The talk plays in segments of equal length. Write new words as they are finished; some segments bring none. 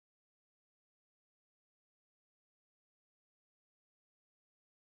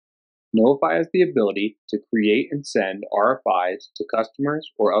Knowify has the ability to create and send RFIs to customers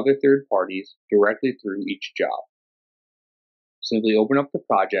or other third parties directly through each job. Simply open up the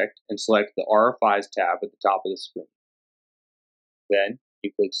project and select the RFIs tab at the top of the screen. Then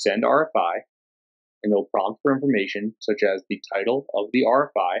you click Send RFI, and it'll prompt for information such as the title of the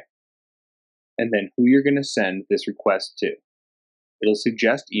RFI and then who you're going to send this request to. It'll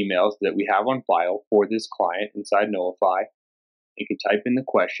suggest emails that we have on file for this client inside Knowify. You can type in the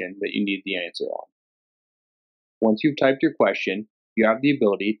question that you need the answer on. Once you've typed your question, you have the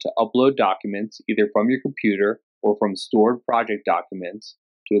ability to upload documents either from your computer or from stored project documents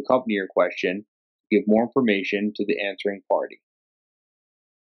to accompany your question to give more information to the answering party.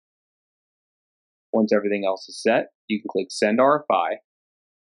 Once everything else is set, you can click Send RFI.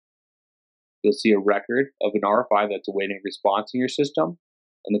 You'll see a record of an RFI that's awaiting a response in your system,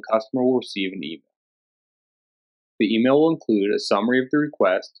 and the customer will receive an email. The email will include a summary of the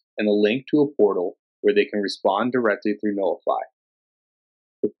request and a link to a portal where they can respond directly through Knowify.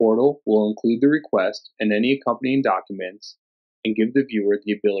 The portal will include the request and any accompanying documents and give the viewer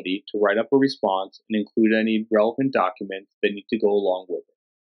the ability to write up a response and include any relevant documents that need to go along with it.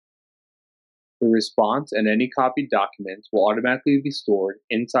 The response and any copied documents will automatically be stored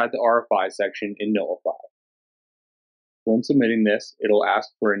inside the RFI section in Knowify. When submitting this, it'll ask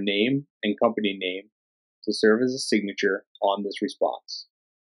for a name and company name to serve as a signature on this response.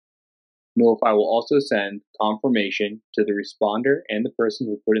 Knowify will also send confirmation to the responder and the person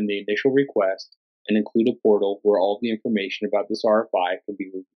who put in the initial request and include a portal where all the information about this RFI can be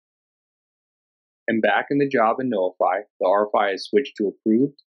reviewed. And back in the job in Knowify, the RFI is switched to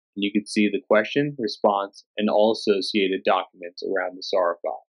approved, and you can see the question, response, and all associated documents around this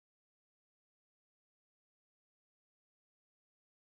RFI.